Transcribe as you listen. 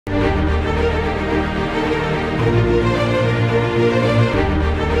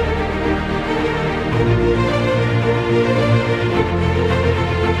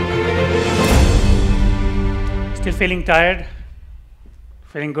Still feeling tired?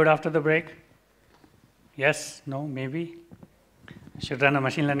 Feeling good after the break? Yes? No? Maybe? I should run a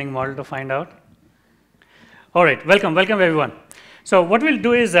machine learning model to find out. All right, welcome everyone. So what we'll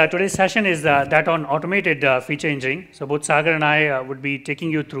do is, today's session is that on automated feature engineering. So both Sagar and I would be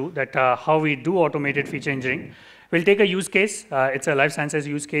taking you through that how we do automated feature engineering. We'll take a use case. It's a life sciences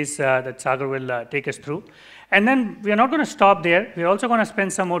use case that Sagar will take us through. And then we're not going to stop there. We're also going to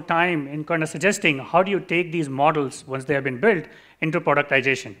spend some more time in kind of suggesting how do you take these models once they have been built into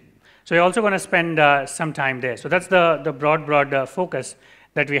productization. So we're also going to spend some time there. So that's the broad focus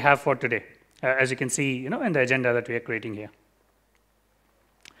that we have for today, as you can see, in the agenda that we are creating here.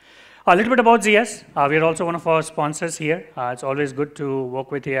 A little bit about ZS. We are also one of our sponsors here. It's always good to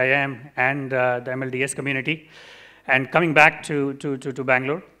work with AIM and the MLDS community. And coming back to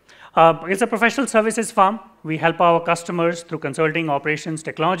Bangalore. It's a professional services firm. We help our customers through consulting, operations,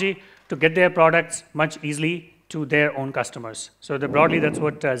 technology to get their products much easily to their own customers. So broadly, that's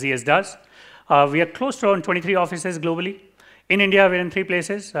what ZS does. We are close to around 23 offices globally. In India, we're in 3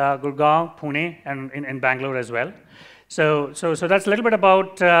 places, Gurgaon, Pune, and in Bangalore as well. So that's a little bit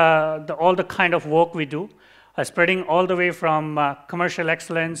about all the kind of work we do, spreading all the way from commercial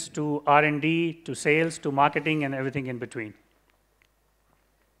excellence to R&D, to sales, to marketing, and everything in between.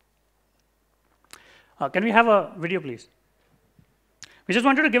 Can we have a video, please? We just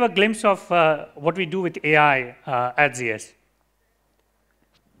wanted to give a glimpse of what we do with AI at ZS.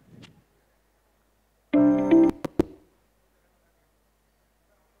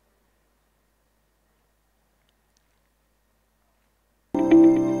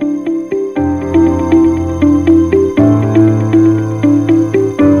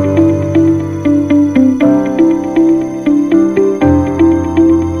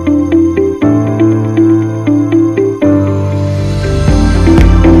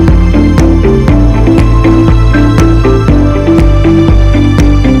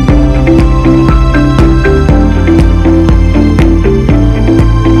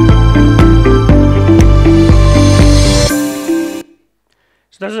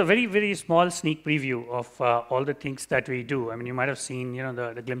 Very small sneak preview of all the things that we do. I mean, you might have seen,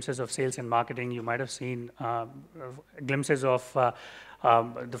 the glimpses of sales and marketing. You might have seen glimpses of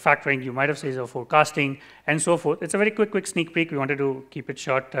the factoring. You might have seen of forecasting and so forth. It's a very quick sneak peek. We wanted to keep it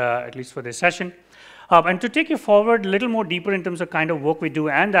short, at least for this session. And to take you forward a little more deeper in terms of kind of work we do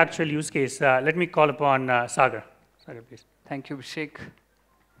and the actual use case, let me call upon Sagar. Sagar, please. Thank you, Abhishek.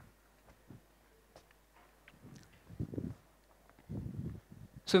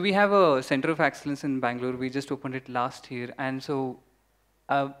 So we have a center of excellence in Bangalore. We just opened it last year, and so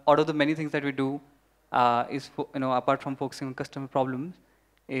out of the many things that we do, is apart from focusing on customer problems,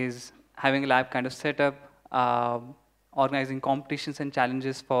 is having a lab kind of setup, organizing competitions and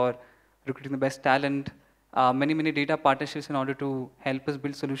challenges for recruiting the best talent, many data partnerships in order to help us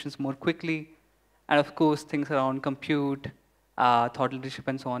build solutions more quickly, and of course things around compute, thought leadership,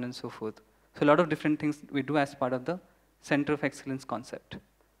 and so on and so forth. So a lot of different things we do as part of the center of excellence concept.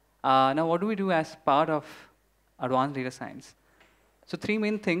 Now, what do we do as part of advanced data science? So 3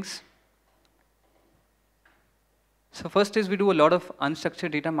 main things. So first is we do a lot of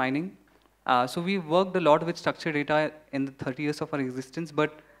unstructured data mining. So we worked a lot with structured data in the 30 years of our existence,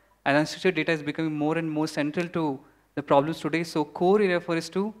 but as unstructured data is becoming more and more central to the problems today. So core area for us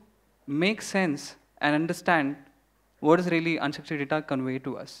to make sense and understand what is really unstructured data convey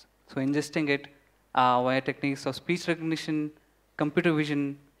to us. So ingesting it via techniques of speech recognition, computer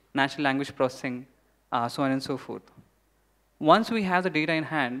vision, natural language processing, so on and so forth. Once we have the data in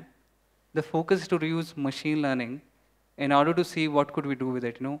hand, the focus is to use machine learning in order to see what could we do with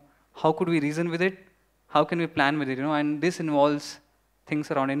it. How could we reason with it? How can we plan with it? And this involves things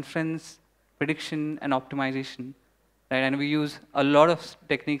around inference, prediction, and optimization. Right? And we use a lot of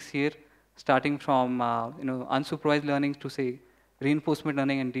techniques here, starting from unsupervised learning to say reinforcement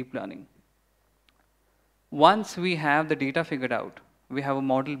learning and deep learning. Once we have the data figured out, we have a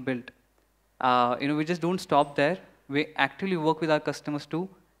model built. We just don't stop there. We actively work with our customers to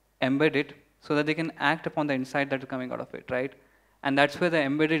embed it so that they can act upon the insight that is coming out of it, right? And that's where the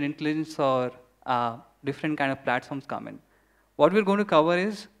embedded intelligence or different kind of platforms come in. What we're going to cover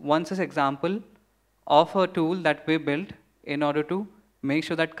is one such example of a tool that we built in order to make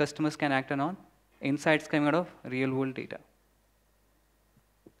sure that customers can act on insights coming out of real world data.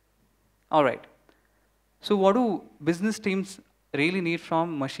 All right. So what do business teams really need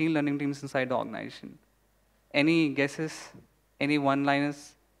from machine learning teams inside the organization? Any guesses? Any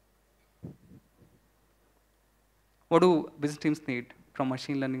one-liners? What do business teams need from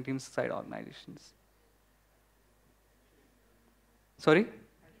machine learning teams inside organizations? Sorry?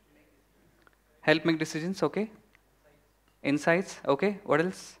 Help make decisions, okay. Insights, okay. What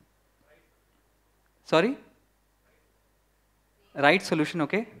else? Sorry? Right solution,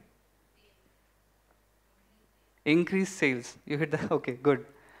 okay. Increase sales. You hit the, okay, good.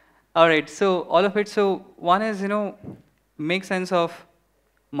 All right, so all of it. So one is, make sense of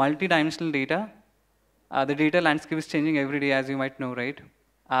multi-dimensional data. The data landscape is changing every day, as you might know, right?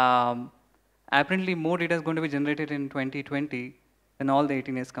 Apparently, more data is going to be generated in 2020 than all the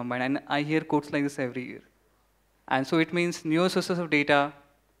 18 years combined. And I hear quotes like this every year. And so it means newer sources of data,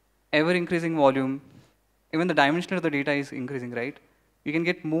 ever increasing volume, even the dimension of the data is increasing, right? You can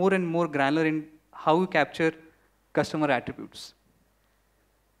get more and more granular in how you capture customer attributes.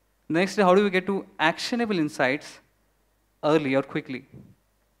 Next, how do we get to actionable insights early or quickly?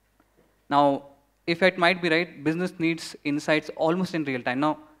 Now, if it might be right, business needs insights almost in real time.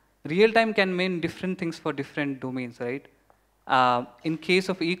 Now, real time can mean different things for different domains, right? In case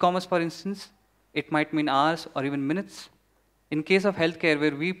of e-commerce, for instance, it might mean hours or even minutes. In case of healthcare,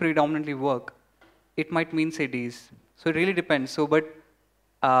 where we predominantly work, it might mean, say, days. So it really depends. So, but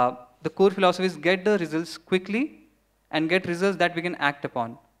the core philosophy is get the results quickly and get results that we can act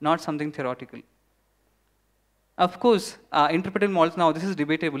upon, not something theoretical. Of course, interpretive models, now this is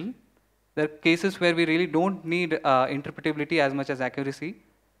debatable. There are cases where we really don't need interpretability as much as accuracy.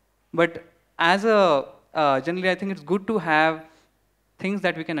 But as a, generally, I think it's good to have things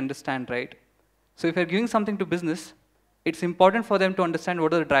that we can understand, right? So if you're giving something to business, it's important for them to understand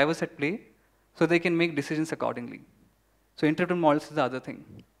what are the drivers at play so they can make decisions accordingly. So interpretive models is the other thing,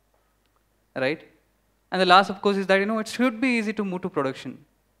 right? And the last, of course, is that, it should be easy to move to production.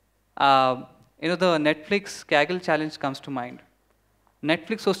 The Netflix Kaggle challenge comes to mind.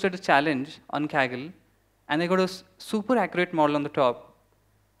 Netflix hosted a challenge on Kaggle, and they got a super accurate model on the top.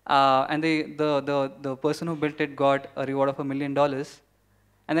 And the person who built it got a reward of $1 million.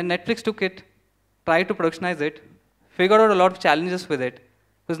 And then Netflix took it, tried to productionize it, figured out a lot of challenges with it.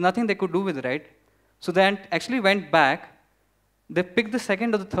 There's nothing they could do with it, right? So they actually went back, they picked the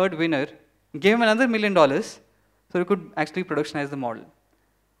second or the third winner, gave him another $1 million, so they could actually productionize the model.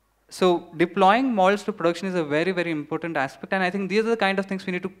 So deploying models to production is a very, very important aspect, and I think these are the kind of things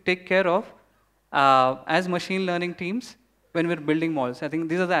we need to take care of as machine learning teams when we're building models. I think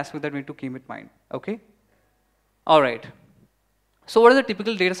these are the aspects that we need to keep in mind, okay? All right. So what does the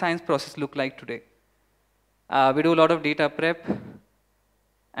typical data science process look like today? We do a lot of data prep,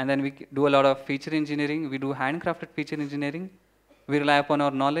 and then we do a lot of feature engineering. We do handcrafted feature engineering. We rely upon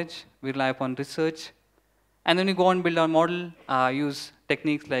our knowledge. We rely upon research. And then we go and build our model, use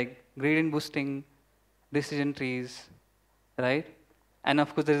techniques like gradient boosting, decision trees, right? And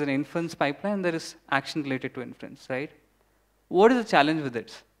of course, there is an inference pipeline. There is action related to inference, right? What is the challenge with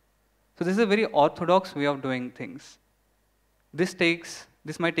it? So this is a very orthodox way of doing things. This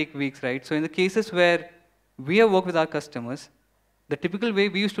might take weeks, right? So in the cases where we have worked with our customers, the typical way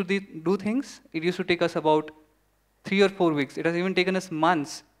we used to do things, it used to take us about 3 or 4 weeks. It has even taken us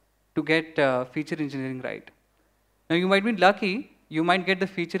months to get feature engineering right. Now you might be lucky, you might get the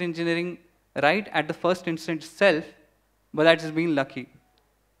feature engineering right at the first instance itself, but that's just being lucky.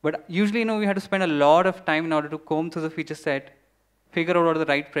 But usually, we have to spend a lot of time in order to comb through the feature set, figure out what are the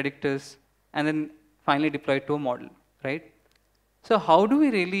right predictors, and then finally deploy it to a model, right? So how do we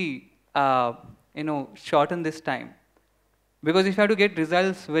really, shorten this time? Because if you have to get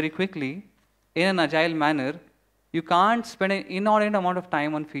results very quickly in an agile manner, you can't spend an inordinate amount of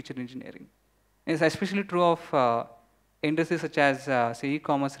time on feature engineering. It's especially true of industries such as, say,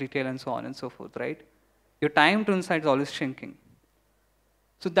 e-commerce, retail, and so on and so forth, right? Your time to insight is always shrinking.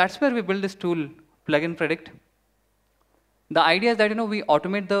 So that's where we build this tool, Plug and Predict. The idea is that, we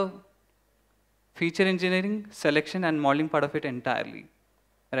automate the feature engineering, selection, and modeling part of it entirely,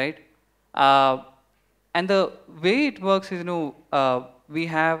 right? And the way it works is, we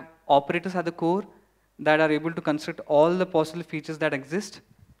have operators at the core that are able to construct all the possible features that exist,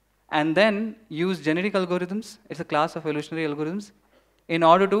 and then use genetic algorithms, it's a class of evolutionary algorithms, in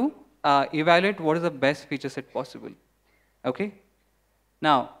order to evaluate what is the best feature set possible, okay?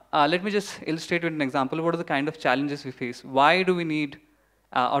 Now, let me just illustrate with an example. What are the kind of challenges we face? Why do we need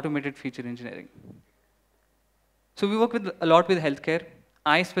automated feature engineering? So we work a lot with healthcare.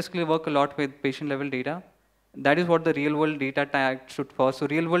 I specifically work a lot with patient level data. That is what the real world data tag stood for. So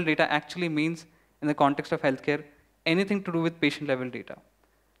real world data actually means, in the context of healthcare, anything to do with patient level data.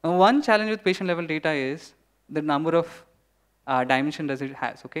 Now, one challenge with patient level data is the number of dimensions that it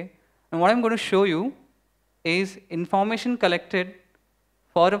has, okay? And what I'm going to show you is information collected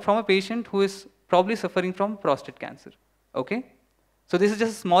from a patient who is probably suffering from prostate cancer, okay? So this is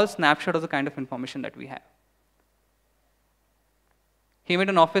just a small snapshot of the kind of information that we have. He made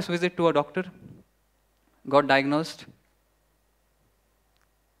an office visit to a doctor, got diagnosed,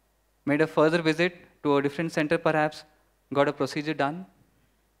 made a further visit to a different center perhaps, got a procedure done,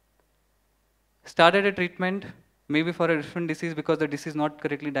 started a treatment, maybe for a different disease because the disease is not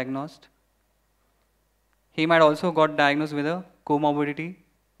correctly diagnosed. He might also got diagnosed with a comorbidity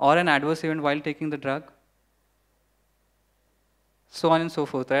or an adverse event while taking the drug, so on and so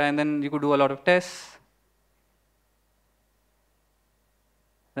forth, right? And then you could do a lot of tests,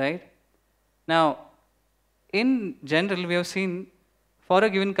 right? Now, in general, we have seen for a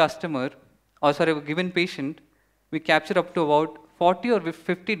given customer, or sorry, a given patient, we capture up to about 40 or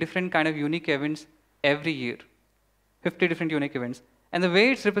 50 different kind of unique events every year. 50 different unique events. And the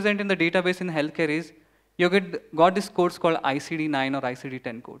way it's represented in the database in healthcare is, you got this codes called ICD-9 or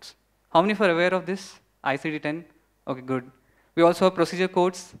ICD-10 codes. How many are aware of this? ICD-10? Okay, good. We also have procedure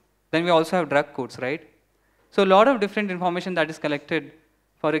codes, then we also have drug codes, right? So a lot of different information that is collected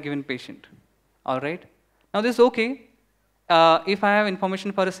for a given patient, all right? Now this is okay. If I have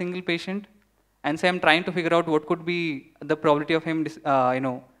information for a single patient, and say I'm trying to figure out what could be the probability of him,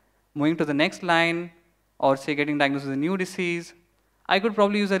 moving to the next line, or say getting diagnosed with a new disease, I could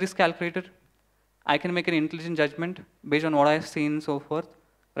probably use a risk calculator. I can make an intelligent judgment based on what I've seen and so forth,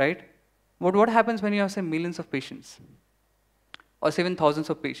 right? But what happens when you have, say, millions of patients, or say even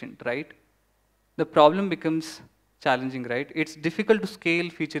thousands of patients, right? The problem becomes challenging, right? It's difficult to scale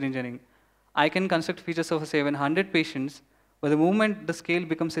feature engineering. I can construct features of, say, 100 patients, but the moment the scale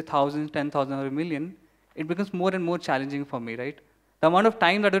becomes 1,000, 10,000, or a million, it becomes more and more challenging for me, right? The amount of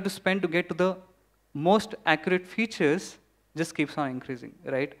time that I have to spend to get to the most accurate features just keeps on increasing,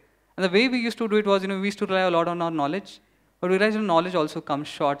 right? And the way we used to do it was, we used to rely a lot on our knowledge, but we realized knowledge also comes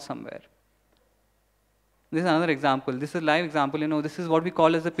short somewhere. This is another example. This is a live example. This is what we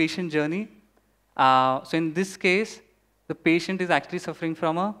call as the patient journey. So in this case, the patient is actually suffering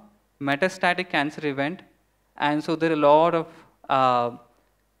from a metastatic cancer event, and so there are a lot of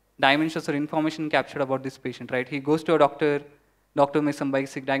dimensions or information captured about this patient, right? He goes to a doctor makes some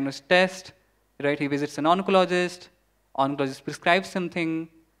basic diagnostic test, right? He visits an oncologist prescribes something,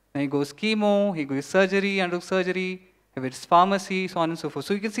 then he goes chemo, he goes surgery, undergoes surgery, he visits pharmacy, so on and so forth.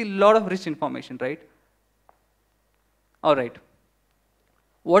 So you can see a lot of rich information, right? All right.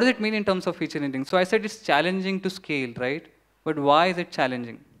 What does it mean in terms of feature engineering? So I said it's challenging to scale, right? But why is it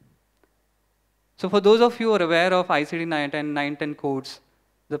challenging? So for those of you who are aware of ICD-9 and 910 codes,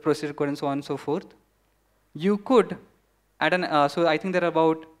 the procedure code and so on and so forth, you could, so I think there are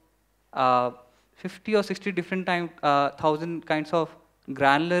about 50 or 60 different thousand kinds of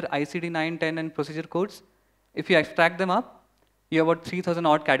granular ICD-9, 10 and procedure codes. If you extract them up, you have about 3,000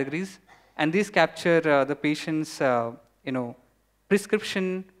 odd categories, and these capture the patient's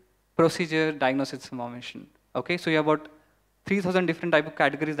prescription, procedure, diagnosis information. Okay, so you have about 3,000 different type of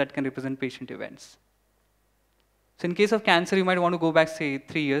categories that can represent patient events. So in case of cancer, you might want to go back, say,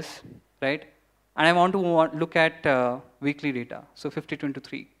 3 years, right? And I want to look at weekly data, so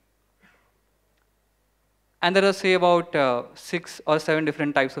 50/23. And there are, say, about 6 or 7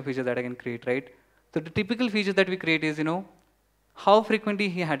 different types of features that I can create, right? So the typical features that we create is, how frequently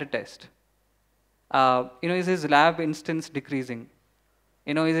he had a test. Is his lab instance decreasing?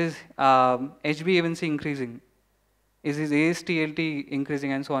 Is his HbA1c increasing? Is his AST/ALT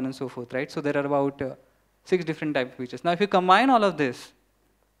increasing, and so on and so forth, right? So there are about 6 different type of features. Now, if you combine all of this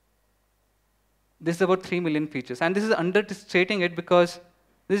is about 3 million features. And this is understating it because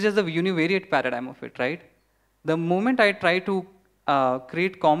this is just the univariate paradigm of it, right? The moment I try to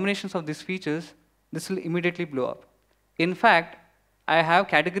create combinations of these features, this will immediately blow up. In fact, I have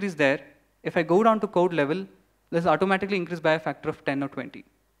categories there. If I go down to code level, this automatically increased by a factor of 10 or 20.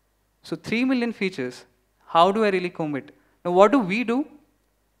 So 3 million features, how do I really commit? Now what do? We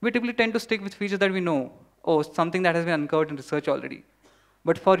typically tend to stick with features that we know, something that has been uncovered in research already.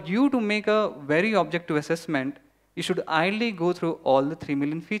 But for you to make a very objective assessment, you should ideally go through all the 3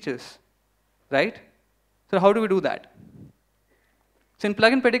 million features, right? So how do we do that? So in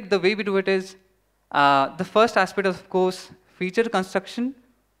plug and predict, the way we do it is, the first aspect is, of course, feature construction.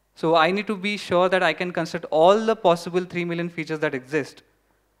 So I need to be sure that I can construct all the possible 3 million features that exist.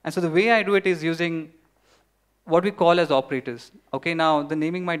 And so the way I do it is using what we call as operators. Okay, now the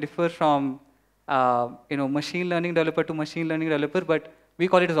naming might differ from machine learning developer to machine learning developer, but we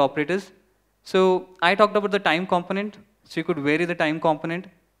call it as operators. So I talked about the time component. So you could vary the time component.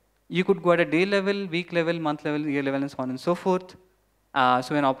 You could go at a day level, week level, month level, year level, and so on and so forth.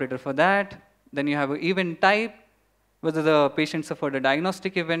 So an operator for that. Then you have an event type, whether the patient suffered a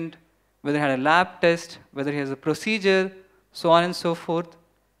diagnostic event, whether he had a lab test, whether he has a procedure, so on and so forth.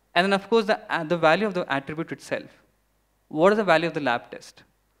 And then, of course, the value of the attribute itself. What is the value of the lab test?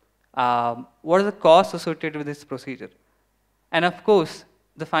 What are the costs associated with this procedure? And of course,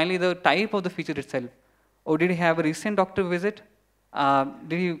 finally the type of the feature itself. Or did he have a recent doctor visit? Was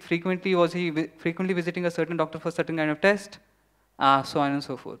he frequently visiting a certain doctor for a certain kind of test? So on and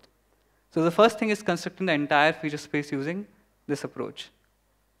so forth. So the first thing is constructing the entire feature space using this approach.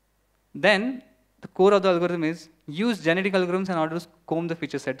 Then the core of the algorithm is use genetic algorithms in order to comb the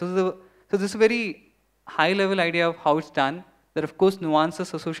feature set. So this is a very high level idea of how it's done. There are of course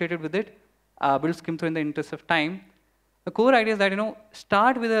nuances associated with it. We'll skim through in the interest of time. The core idea is that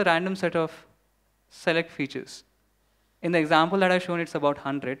start with a random set of select features. In the example that I've shown, it's about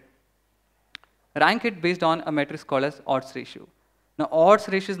 100. Rank it based on a matrix called as odds ratio. Now, odds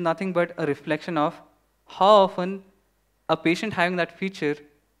ratio is nothing but a reflection of how often a patient having that feature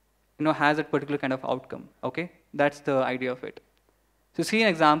has a particular kind of outcome. Okay, that's the idea of it. So see an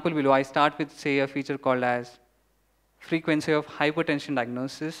example below. I start with, say, a feature called as frequency of hypertension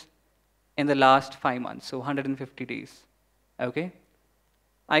diagnosis in the last 5 months, so 150 days. Okay,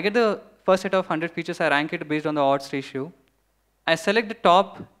 I get the first set of 100 features. I rank it based on the odds ratio. I select the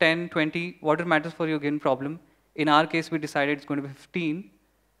top 10, 20, whatever matters for your given problem. In our case, we decided it's going to be 15.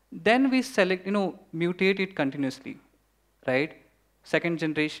 Then we select, mutate it continuously, right? Second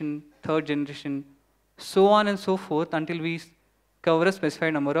generation, third generation, so on and so forth until we cover a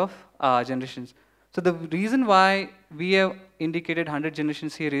specified number of generations. So the reason why we have indicated 100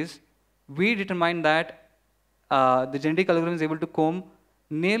 generations here is we determined that the genetic algorithm is able to comb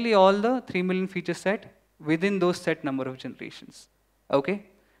nearly all the 3 million feature set within those set number of generations. Okay?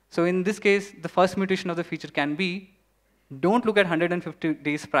 So in this case, the first mutation of the feature can be, don't look at 150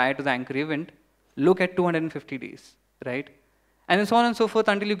 days prior to the anchor event, look at 250 days, right? And so on and so forth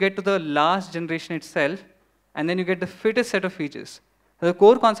until you get to the last generation itself, and then you get the fittest set of features. So the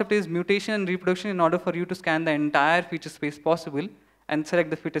core concept is mutation and reproduction in order for you to scan the entire feature space possible and select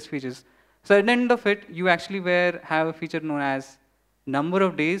the fittest features. So at the end of it, you actually have a feature known as number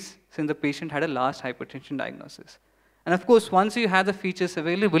of days since the patient had a last hypertension diagnosis. And of course, once you have the features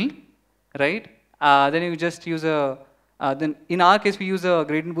available, right, then you just use then in our case, we use a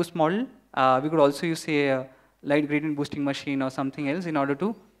gradient boost model. We could also use, say, a light gradient boosting machine or something else in order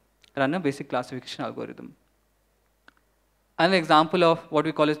to run a basic classification algorithm. Another example of what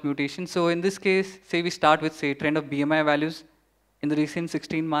we call as mutation. So in this case, say we start with, say, trend of BMI values in the recent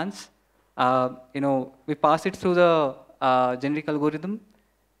 16 months. We pass it through the generic algorithm.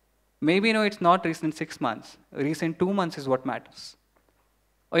 Maybe it's not recent 6 months. Recent 2 months is what matters.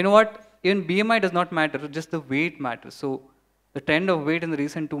 Or you know what? Even BMI does not matter. Just the weight matters. So the trend of weight in the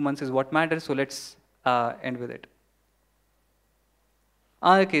recent 2 months is what matters. So let's end with it.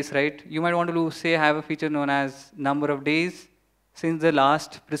 Another case, right? You might want to say have a feature known as number of days since the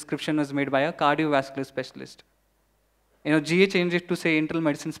last prescription was made by a cardiovascular specialist. GA changed it to say internal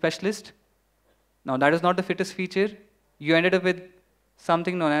medicine specialist. Now that is not the fittest feature. You ended up with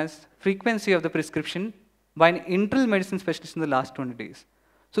something known as frequency of the prescription by an internal medicine specialist in the last 20 days.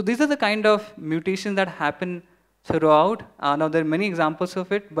 So these are the kind of mutations that happen throughout. Now there are many examples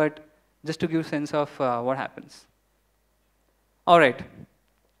of it, but just to give a sense of what happens. All right.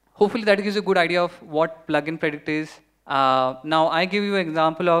 Hopefully that gives you a good idea of what plugin predict is. Now I give you an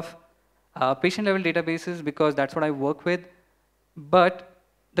example of patient level databases because that's what I work with. But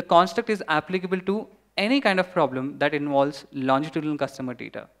the construct is applicable to any kind of problem that involves longitudinal customer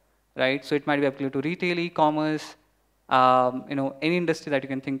data, right? So it might be applicable to retail, e-commerce, any industry that you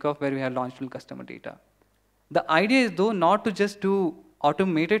can think of where we have longitudinal customer data. The idea is though not to just do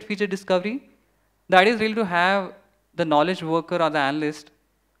automated feature discovery. The idea is really to have the knowledge worker or the analyst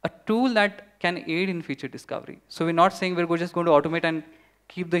a tool that can aid in feature discovery. So we're not saying we're just going to automate and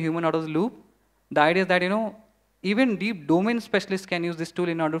keep the human out of the loop. The idea is that even deep domain specialists can use this tool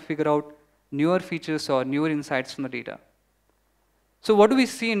in order to figure out newer features or newer insights from the data. So what do we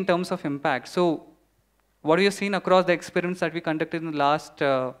see in terms of impact? So what we have seen across the experiments that we conducted in the last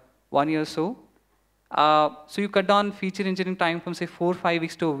 1 year or so. So you cut down feature engineering time from say 4 or 5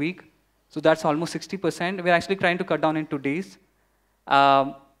 weeks to a week. So that's almost 60%. We're actually trying to cut down in 2 days.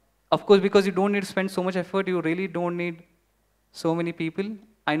 Of course, because you don't need to spend so much effort, you really don't need so many people.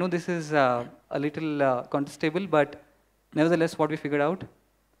 I know this is a little contestable, but nevertheless, what we figured out.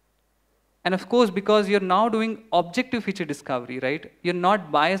 And of course, because you're now doing objective feature discovery, right? You're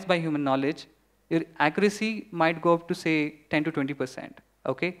not biased by human knowledge. Your accuracy might go up to say 10 to 20%,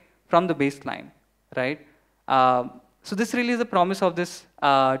 okay, from the baseline, right? So this really is the promise of this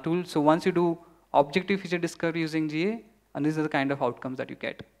tool. So once you do objective feature discovery using GA, and these are the kind of outcomes that you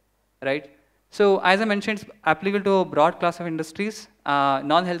get, right? So as I mentioned, it's applicable to a broad class of industries.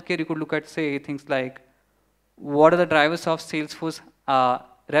 Non-healthcare, you could look at, say, things like what are the drivers of Salesforce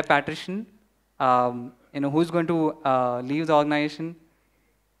rep attrition, who's going to leave the organization,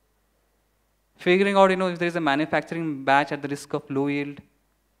 figuring out, if there is a manufacturing batch at the risk of low yield,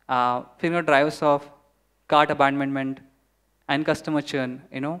 figuring out drivers of cart abandonment and customer churn,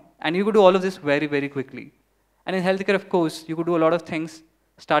 and you could do all of this very, very quickly. And in healthcare, of course, you could do a lot of things,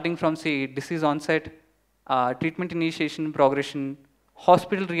 starting from, say, disease onset, treatment initiation, progression,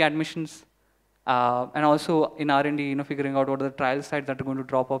 hospital readmissions, and also in R&D, figuring out what are the trial sites that are going to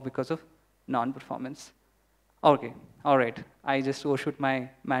drop off because of non-performance. Okay, all right, I just overshoot my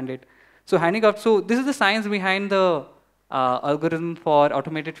mandate. So handicraft, so this is the science behind the algorithm for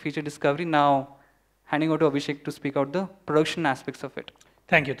automated feature discovery. Now, handing over to Abhishek to speak out the production aspects of it.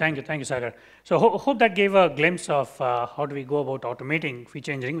 Thank you, Sagar. So hope that gave a glimpse of how do we go about automating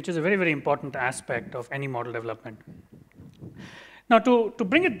feature engineering, which is a very, very important aspect of any model development. Now, to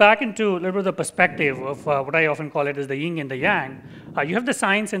bring it back into a little bit of the perspective of what I often call it as the yin and the yang, you have the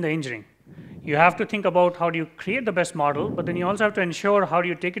science and the engineering. You have to think about how do you create the best model, but then you also have to ensure how do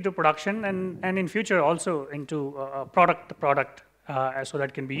you take it to production and in future also into product so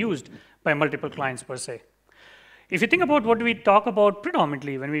that can be used by multiple clients per se. If you think about what we talk about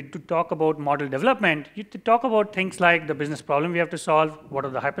predominantly when we talk about model development, you talk about things like the business problem we have to solve, what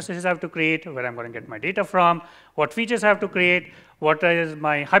are the hypotheses I have to create, where I'm going to get my data from, what features I have to create, what is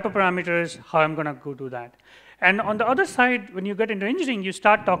my hyperparameters, how I'm going to go do that. And on the other side, when you get into engineering, you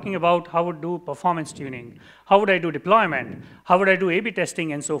start talking about how would do performance tuning, how would I do deployment, how would I do A/B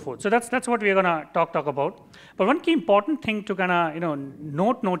testing, and so forth. So that's what we're going to talk about. But one key important thing to kind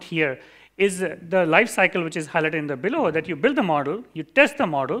of note here is the life cycle, which is highlighted in the below, that you build the model, you test the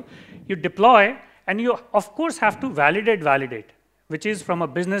model, you deploy, and you of course have to validate, which is from a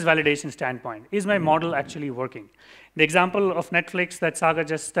business validation standpoint. Is my model actually working? The example of Netflix that Sagar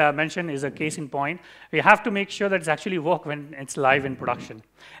just mentioned is a case in point. We have to make sure that it's actually work when it's live in production.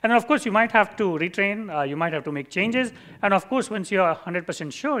 And then of course, you might have to retrain, you might have to make changes. And of course, once you're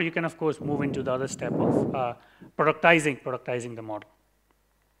 100% sure, you can of course move into the other step of productizing the model.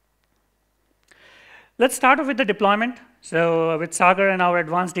 Let's start off with the deployment. So with Sagar and our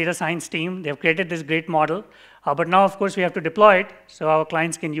advanced data science team, they've created this great model. But now, of course, we have to deploy it so our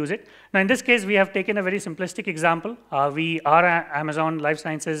clients can use it. Now, in this case, we have taken a very simplistic example. We are an Amazon Life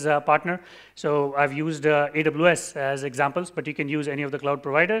Sciences partner. So I've used AWS as examples, but you can use any of the cloud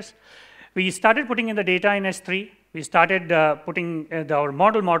providers. We started putting in the data in S3. We started putting our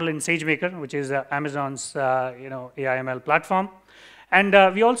model in SageMaker, which is Amazon's AI/ML platform. And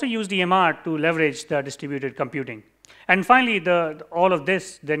we also used EMR to leverage the distributed computing. And finally, all of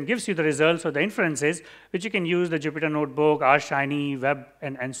this then gives you the results or the inferences, which you can use the Jupyter Notebook, RShiny, Web,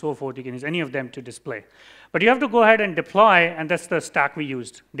 and so forth. You can use any of them to display. But you have to go ahead and deploy, and that's the stack we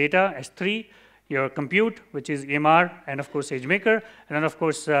used. Data, S3, your compute, which is EMR, and of course, SageMaker, and then of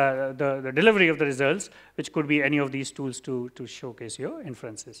course, the delivery of the results, which could be any of these tools to showcase your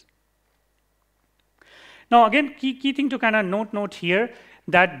inferences. Now, again, key thing to kind of note here,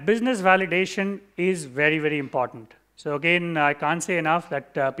 that business validation is very, very important. So again, I can't say enough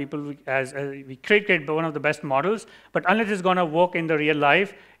that people, as we create one of the best models, but unless it's going to work in the real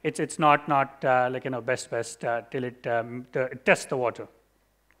life, it's not like best till it tests the water.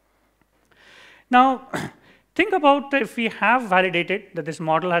 Now, think about if we have validated that this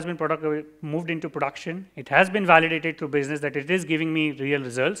model has been moved into production, it has been validated through business that it is giving me real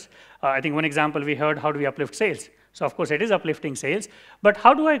results. I think one example we heard, how do we uplift sales? So of course, it is uplifting sales, but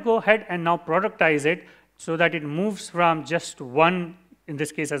how do I go ahead and now productize it so that it moves from just one, in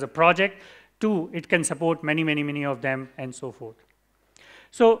this case as a project, to it can support many of them and so forth.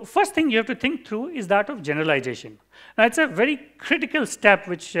 So first thing you have to think through is that of generalization. Now it's a very critical step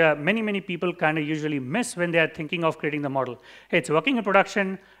which many people kind of usually miss when they are thinking of creating the model. Hey, it's working in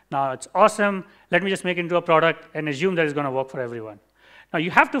production, now it's awesome, let me just make it into a product and assume that it's going to work for everyone. Now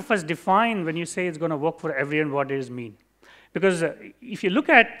you have to first define when you say it's going to work for everyone, what does it mean? Because if you look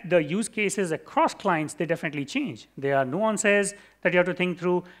at the use cases across clients, they definitely change. There are nuances that you have to think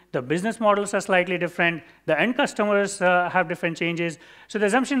through. The business models are slightly different. The end customers have different changes. So the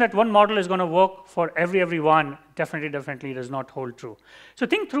assumption that one model is going to work for everyone definitely does not hold true. So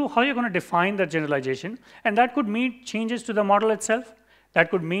think through how you're going to define that generalization. And that could mean changes to the model itself.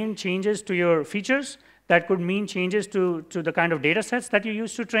 That could mean changes to your features. That could mean changes to the kind of data sets that you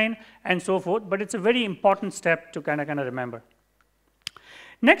use to train and so forth, but it's a very important step to kind of remember.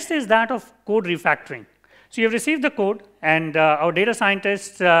 Next is that of code refactoring. So you've received the code, and our data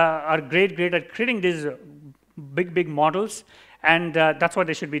scientists are great at creating these big models, and that's what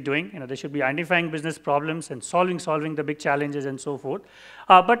they should be doing. They should be identifying business problems and solving the big challenges and so forth.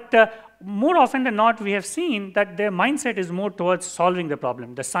 But more often than not, we have seen that their mindset is more towards solving the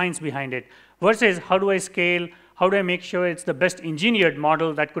problem, the science behind it, versus how do I scale, How do I make sure it's the best engineered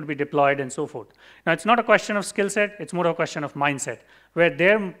model that could be deployed and so forth? Now, it's not a question of skill set, it's more a question of mindset, where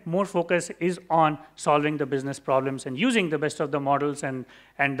their more focus is on solving the business problems and using the best of the models and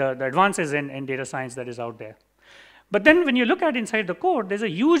the advances in data science that is out there. But then when you look at inside the code, there's a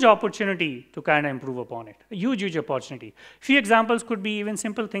huge opportunity to kind of improve upon it, a huge, huge opportunity. Few examples could be even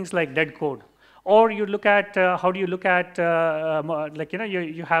simple things like dead code. Or you look at, how do you look at, like,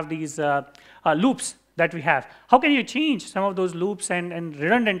 you have these loops that we have. How can you change some of those loops and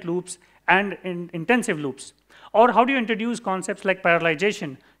redundant loops and intensive loops? Or how do you introduce concepts like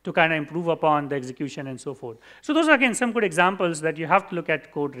parallelization to kind of improve upon the execution and so forth? So those are, again, some good examples that you have to look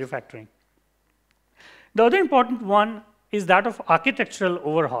at code refactoring. The other important one is that of architectural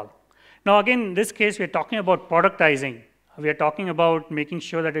overhaul. Now, again, in this case, we're talking about productizing. We are talking about making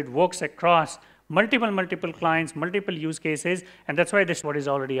sure that it works across multiple clients, multiple use cases, and that's why this is what is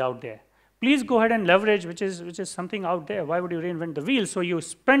already out there. Please go ahead and leverage, which is something out there. Why would you reinvent the wheel? So you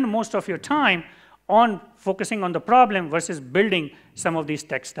spend most of your time on focusing on the problem versus building some of these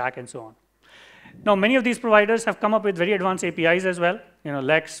tech stack and so on. Now, many of these providers have come up with very advanced APIs as well.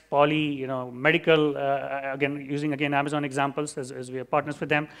 Lex, Poly, medical, again, using Amazon examples as we are partners with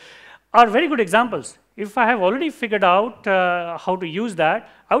them, are very good examples. If I have already figured out how to use that,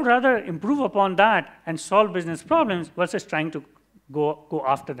 I would rather improve upon that and solve business problems versus trying to go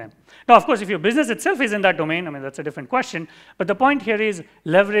after them. Now, of course, if your business itself is in that domain, I mean, that's a different question. But the point here is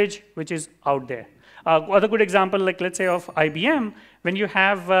leverage, which is out there. Other good example, like let's say of IBM, when you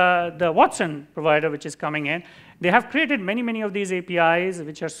have the Watson provider, which is coming in, they have created many of these APIs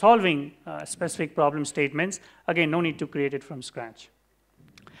which are solving specific problem statements. Again, no need to create it from scratch.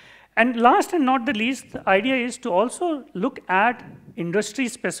 And last and not the least, the idea is to also look at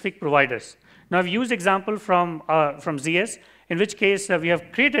industry-specific providers. Now, I've used example from ZS, in which case we have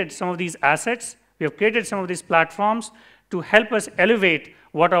created some of these assets, we have created some of these platforms to help us elevate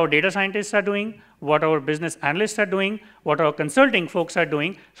what our data scientists are doing, what our business analysts are doing, what our consulting folks are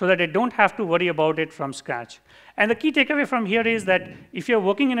doing, so that they don't have to worry about it from scratch. And the key takeaway from here is that if you're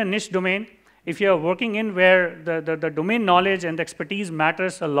working in a niche domain, if you're working in where the domain knowledge and the expertise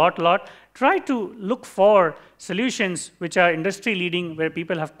matters a lot, try to look for solutions which are industry leading, where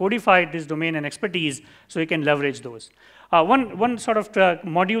people have codified this domain and expertise, so you can leverage those. One sort of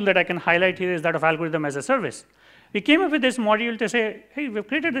module that I can highlight here is that of algorithm as a service. We came up with this module to say, hey, we've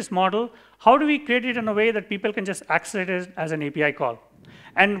created this model. How do we create it in a way that people can just access it as an API call?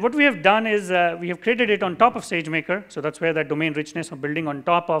 And what we have done is we have created it on top of SageMaker. So that's where that domain richness of building on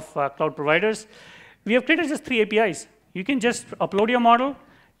top of cloud providers. We have created just 3 APIs. You can just upload your model.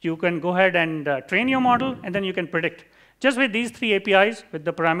 You can go ahead and train your model, and then you can predict. Just with these 3 APIs, with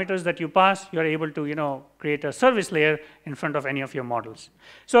the parameters that you pass, you're able to create a service layer in front of any of your models.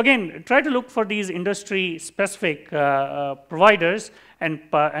 So again, try to look for these industry-specific providers and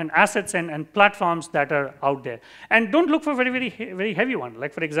assets and platforms that are out there. And don't look for very heavy ones.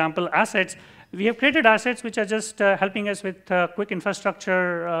 Like, for example, assets. We have created assets which are just helping us with quick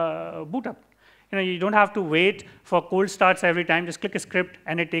infrastructure boot up. You don't have to wait for cold starts every time. Just click a script,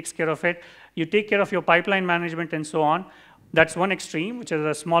 and it takes care of it. You take care of your pipeline management and so on. That's one extreme, which is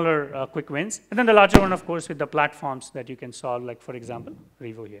a smaller quick wins. And then the larger one, of course, with the platforms that you can solve, like, for example,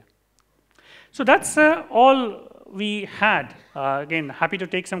 Revo here. So that's all we had. Again, happy to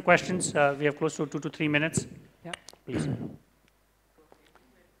take some questions. We have close to 2 to 3 minutes. Yeah, please.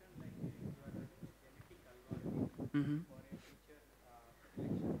 Mm-hmm.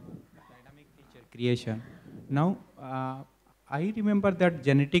 Creation. Now, I remember that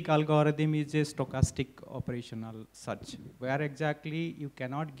genetic algorithm is a stochastic operational search, where exactly you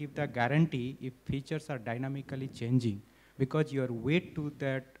cannot give the guarantee if features are dynamically changing, because your weight to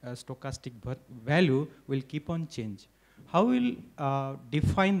that stochastic value will keep on change. How will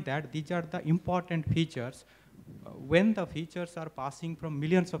define that these are the important features when the features are passing from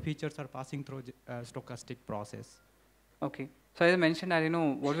millions of features are passing through stochastic process? Okay. So as I mentioned,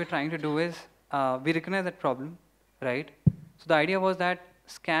 what we're trying to do is we recognize that problem, right? So the idea was that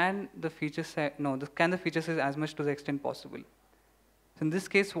scan the feature set, scan the feature set as much to the extent possible. So in this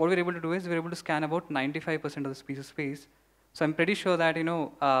case, what we're able to do is we're able to scan about 95% of the species space. So I'm pretty sure that,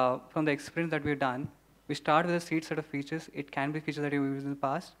 from the experience that we've done, we start with a seed set of features. It can be features that we've used in the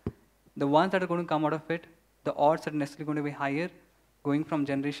past. The ones that are going to come out of it, the odds are necessarily going to be higher, going from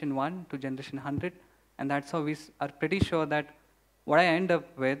generation 1 to generation 100. And that's how we are pretty sure that what I end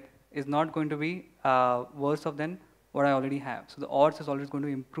up with is not going to be worse off than what I already have. So the odds is always going to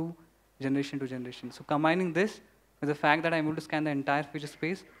improve generation to generation. So combining this with the fact that I'm able to scan the entire feature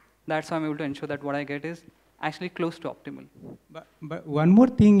space, that's how I'm able to ensure that what I get is actually close to optimal. But one more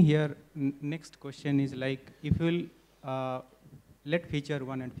thing here, next question is like, if we'll let feature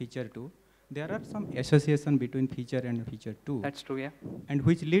 1 and feature 2, there are some association between feature and feature 2. That's true, yeah. And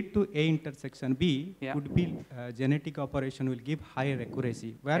which lead to A intersection B, Yeah. would be genetic operation will give higher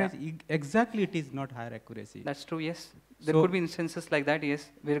accuracy, whereas exactly it is not higher accuracy. That's true, yes. There could be instances like that, yes,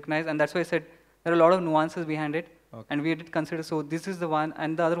 we recognize, and that's why I said there are a lot of nuances behind it, and we did consider, so this is the one,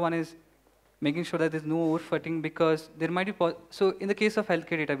 and the other one is making sure that there's no overfitting, because there might be, so in the case of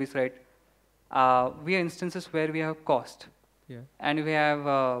healthcare database, right, we have instances where we have cost, and we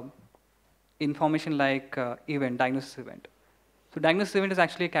have information like event, diagnosis event. So diagnosis event is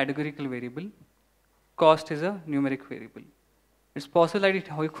actually a categorical variable. Cost is a numeric variable. It's possible that it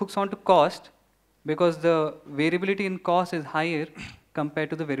hooks on to cost because the variability in cost is higher compared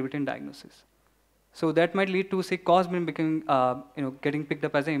to the variability in diagnosis. So that might lead to, say, cost becoming, getting picked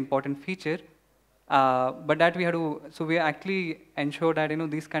up as an important feature. But that we have to, so we actually ensure that,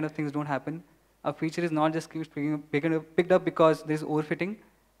 these kind of things don't happen. A feature is not just picked up because there's overfitting.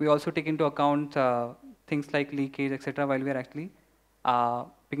 We also take into account things like leakage, etc., while we are actually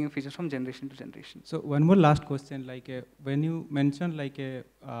picking features from generation to generation. So one more last question, like when you mentioned like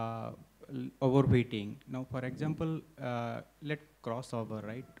overfitting, now for example, let crossover,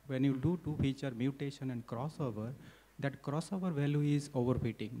 right? When you do two feature mutation and crossover, that crossover value is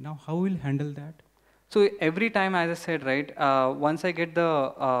overfitting. Now how will handle that? So every time, as I said, right, once I get the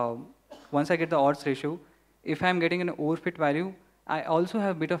odds ratio, if I'm getting an overfit value, I also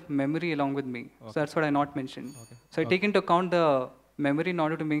have a bit of memory along with me. So that's what I not mentioned. So I take into account the memory in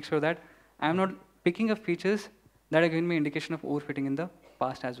order to make sure that I'm not picking up features that are giving me indication of overfitting in the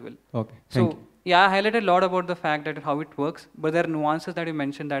past as well. Okay. So yeah, I highlighted a lot about the fact that how it works, but there are nuances that you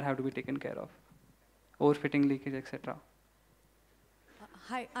mentioned that have to be taken care of. Overfitting, leakage, etc.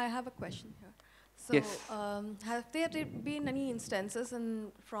 Hi, I have a question here. So, yes. Have there been any instances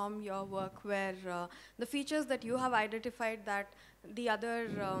from your work where the features that you have identified that the other,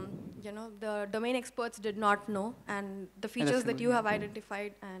 the domain experts did not know, and the features that you have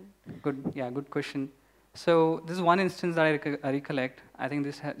identified and? Good question. So this is one instance that I recollect. I think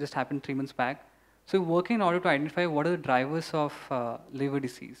this just happened 3 months back. So working in order to identify what are the drivers of liver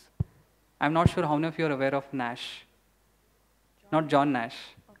disease. I'm not sure how many of you are aware of NASH. Not John Nash.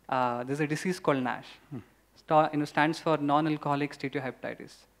 There's a disease called NASH. Stands for non-alcoholic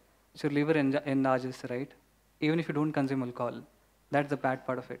steatohepatitis. So your liver enlarges, right? Even if you don't consume alcohol. That's the bad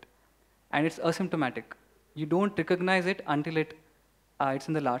part of it. And it's asymptomatic. You don't recognize it until it's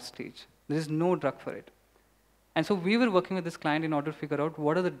in the last stage. There is no drug for it. And so we were working with this client in order to figure out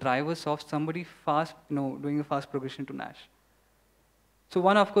what are the drivers of somebody doing a fast progression to NASH. So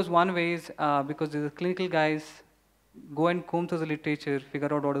one way is because the clinical guys go and comb through the literature,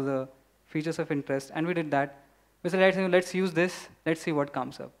 figure out what are the features of interest, and we did that. We said, let's use this, let's see what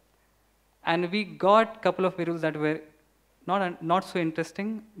comes up. And we got a couple of variables that were not so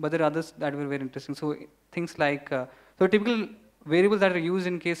interesting, but there are others that were very interesting. So things like, so typical variables that are used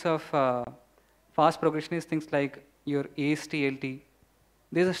in case of fast progression is things like your AST/ALT.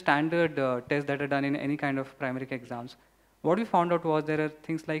 There's a standard test that are done in any kind of primary care exams. What we found out was there are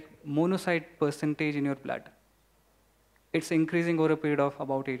things like monocyte percentage in your blood. It's increasing over a period of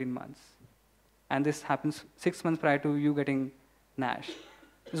about 18 months. And this happens 6 months prior to you getting NASH.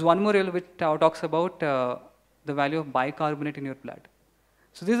 There's one more variable which talks about the value of bicarbonate in your blood.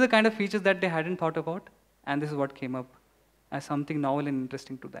 So these are the kind of features that they hadn't thought about, and this is what came up as something novel and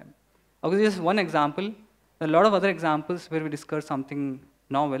interesting to them. Okay, this is one example. There are a lot of other examples where we discuss something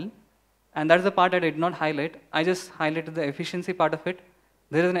novel, and that's the part that I did not highlight. I just highlighted the efficiency part of it.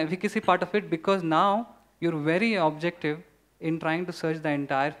 There is an efficacy part of it because now you're very objective in trying to search the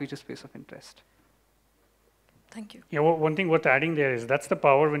entire feature space of interest. Thank you. Yeah, one thing worth adding there is that's the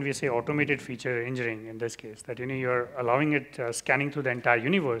power when we say automated feature engineering in this case, that you're allowing it scanning through the entire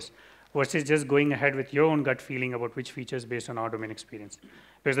universe versus just going ahead with your own gut feeling about which features based on our domain experience.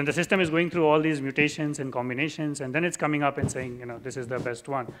 Because then the system is going through all these mutations and combinations, and then it's coming up and saying, this is the best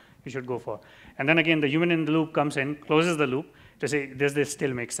one you should go for. And then again, the human in the loop comes in, closes the loop to say, does this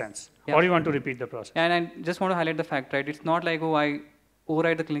still make sense? Yeah. Or you want to repeat the process? And I just want to highlight the fact, right? It's not like, I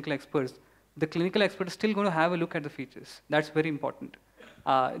override the clinical experts. The clinical expert is still going to have a look at the features. That's very important.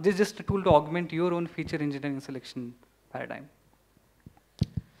 This is just a tool to augment your own feature engineering selection paradigm.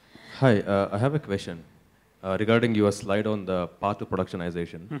 Hi, I have a question regarding your slide on the path to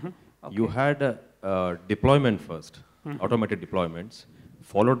productionization. Okay. You had deployment first, automated deployments,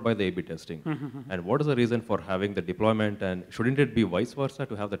 followed by the A/B testing. And what is the reason for having the deployment, and shouldn't it be vice versa,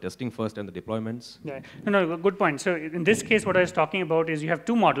 to have the testing first and the deployments? Yeah, no, good point. So in this case, what I was talking about is you have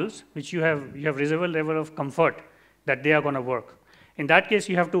two models, which you have reasonable level of comfort that they are going to work. In that case,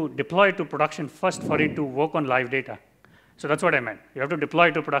 you have to deploy it to production first for it to work on live data. So that's what I meant. You have to deploy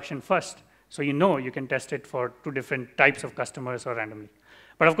it to production first, so you know you can test it for two different types of customers or randomly.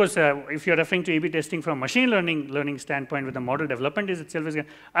 But of course, if you're referring to A/B testing from machine learning standpoint, with the model development itself is,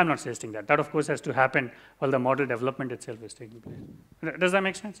 I'm not suggesting that. That of course has to happen while the model development itself is taking place. Does that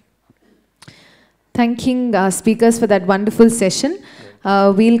make sense? Thanking our speakers for that wonderful session.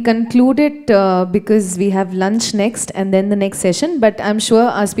 We'll conclude it because we have lunch next and then the next session, but I'm sure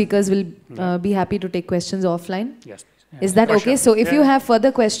our speakers will be happy to take questions offline. Yes, please. Yeah, is that okay? Sure. So if you have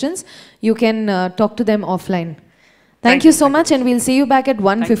further questions, you can talk to them offline. Thank you so much, and we'll see you back at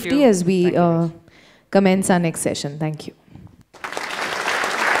 1:50 as we commence our next session. Thank you.